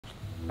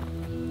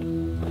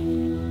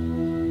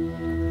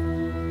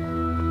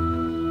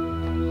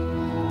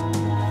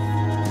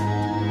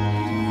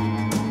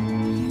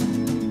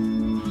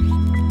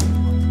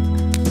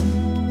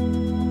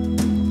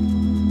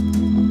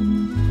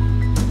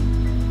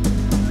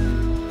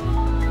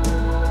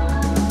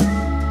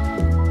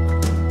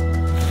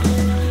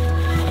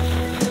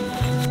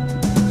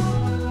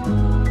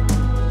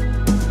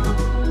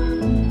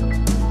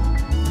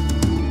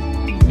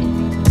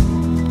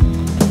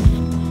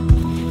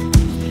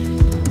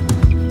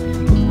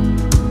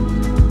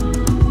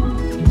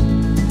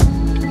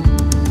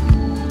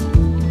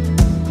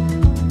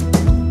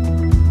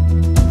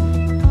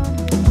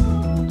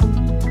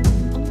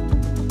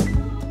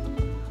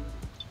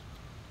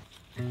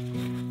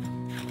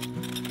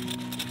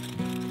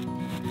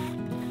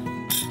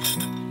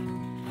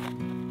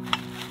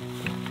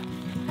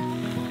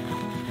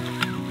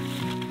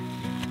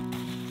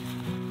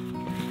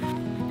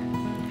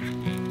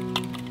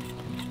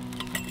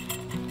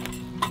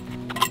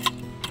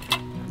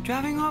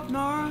Driving up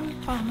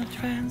north on the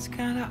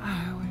Trans-Canada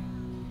Highway.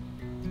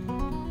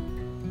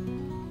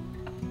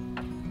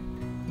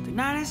 The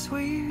night is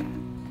sweet,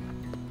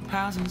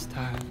 thousand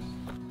stars.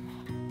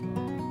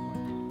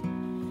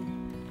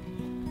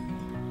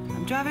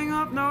 I'm driving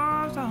up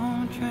north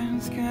on the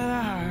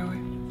Trans-Canada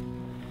Highway.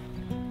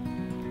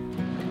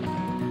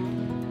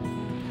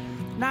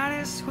 The night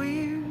is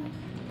sweet,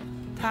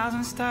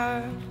 thousand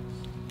stars.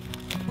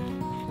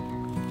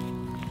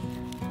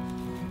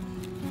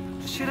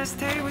 Should I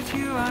stay with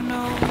you? I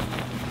know.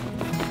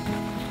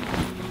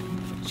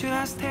 Should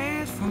I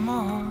stay for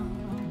more?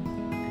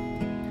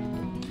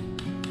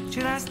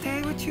 Should I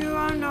stay with you?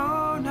 I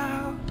know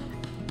now.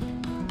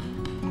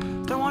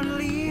 Don't want to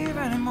leave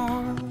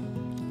anymore.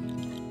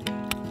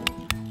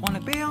 Want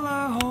to build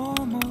a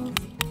home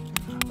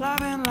of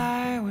love and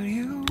light with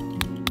you.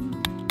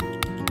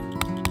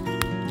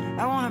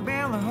 I want to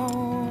build a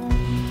home.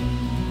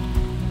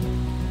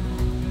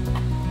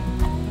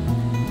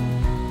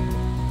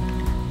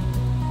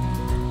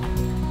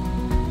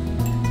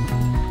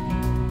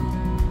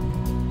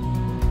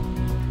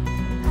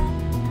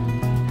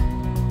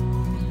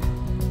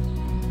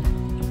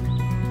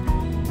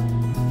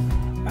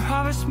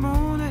 Harvest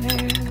moon it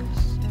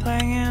is,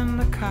 playing in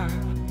the car.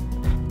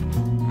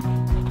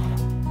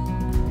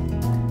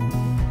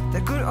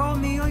 The good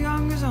old Neil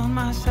Young is on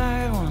my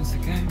side once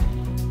again.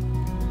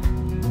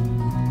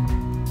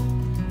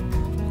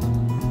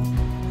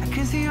 I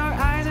can see your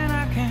eyes and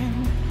I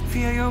can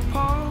feel your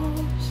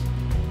pulse.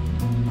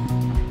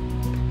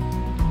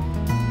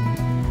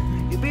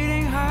 Your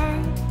beating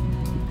heart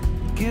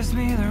gives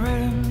me the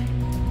rhythm.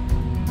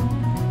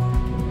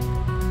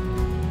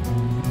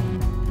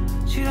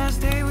 Should I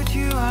stay with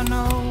you? I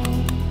know.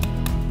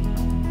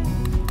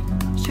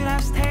 Should I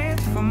stay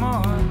for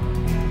more?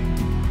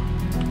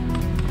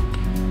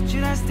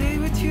 Should I stay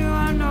with you?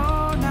 I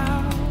know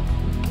now.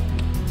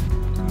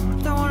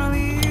 Don't wanna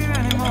leave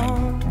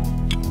anymore.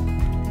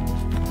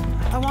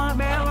 I wanna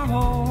build a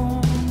home.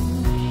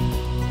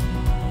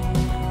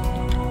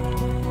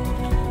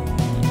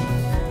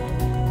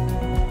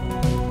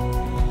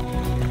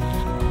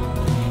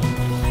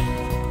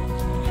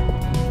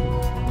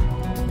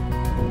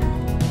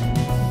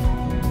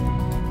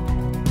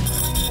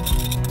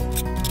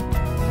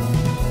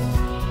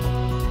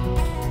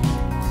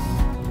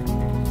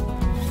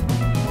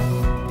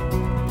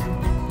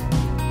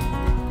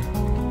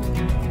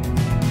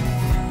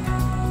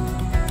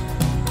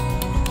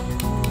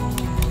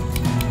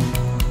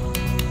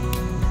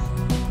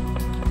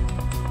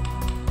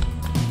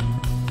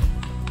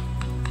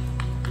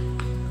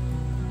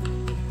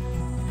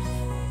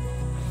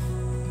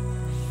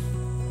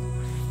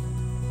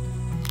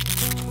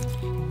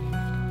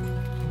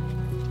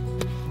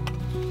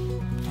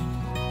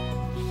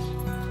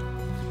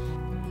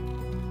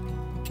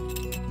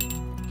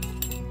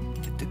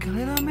 Took a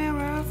little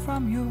mirror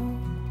from your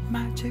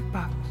magic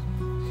box.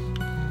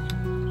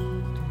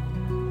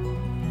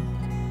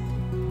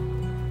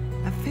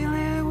 I feel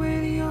it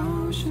with the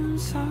ocean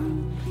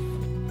sun.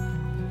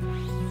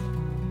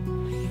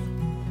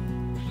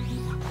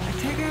 I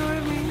take it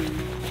with me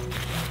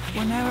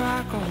whenever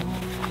I go.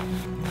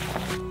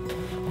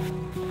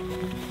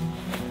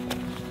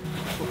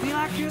 Will be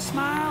like you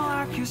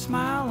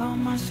smile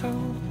on my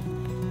soul.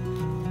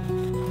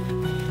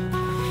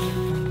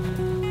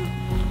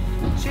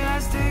 Should I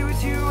stay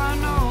with you? I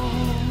know.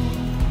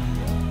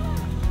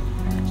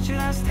 Should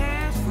I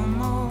stay for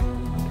more?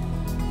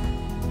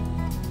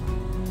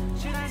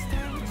 Should I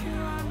stay with you?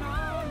 I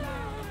know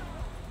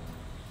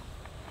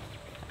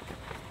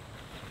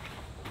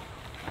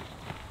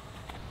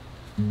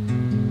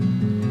now.